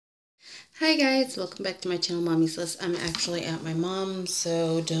Hi guys, welcome back to my channel, Mommy's List. I'm actually at my mom's,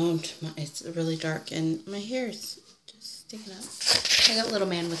 so it's really dark and my hair is just sticking up. I got little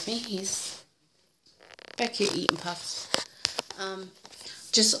man with me. He's back here eating puffs.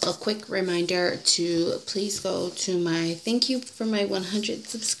 Just a quick reminder to please go to my thank you for my 100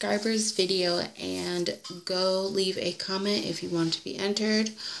 subscribers video and go leave a comment if you want to be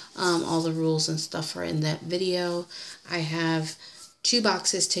entered. All the rules and stuff are in that video. I have 2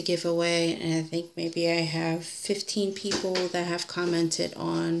 boxes to give away, and I think maybe I have 15 people that have commented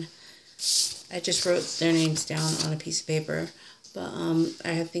on. I just wrote their names down on a piece of paper, but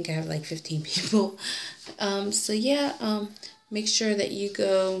I think I have like 15 people. So yeah, make sure that you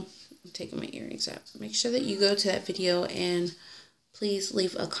go. I'm taking my earrings out. Make sure that you go to that video and please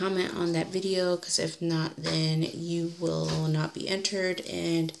leave a comment on that video, because if not, then you will not be entered,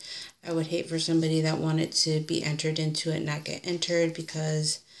 and I would hate for somebody that wanted to be entered into it not get entered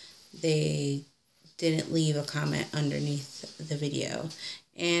because they didn't leave a comment underneath the video.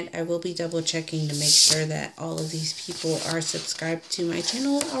 And I will be double checking to make sure that all of these people are subscribed to my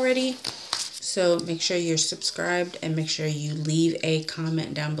channel already. So make sure you're subscribed and make sure you leave a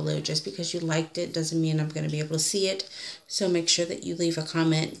comment down below. Just because you liked it doesn't mean I'm going to be able to see it. So make sure that you leave a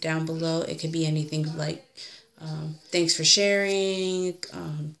comment down below. It could be anything like thanks for sharing,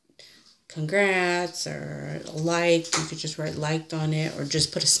 congrats, or a like. You could just write liked on it, or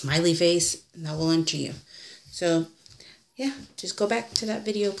just put a smiley face and that will enter you. So yeah, just go back to that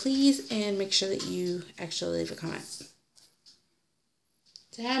video please and make sure that you actually leave a comment.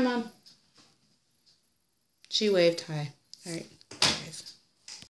 Say hi, Mom. She waved hi. All right, guys.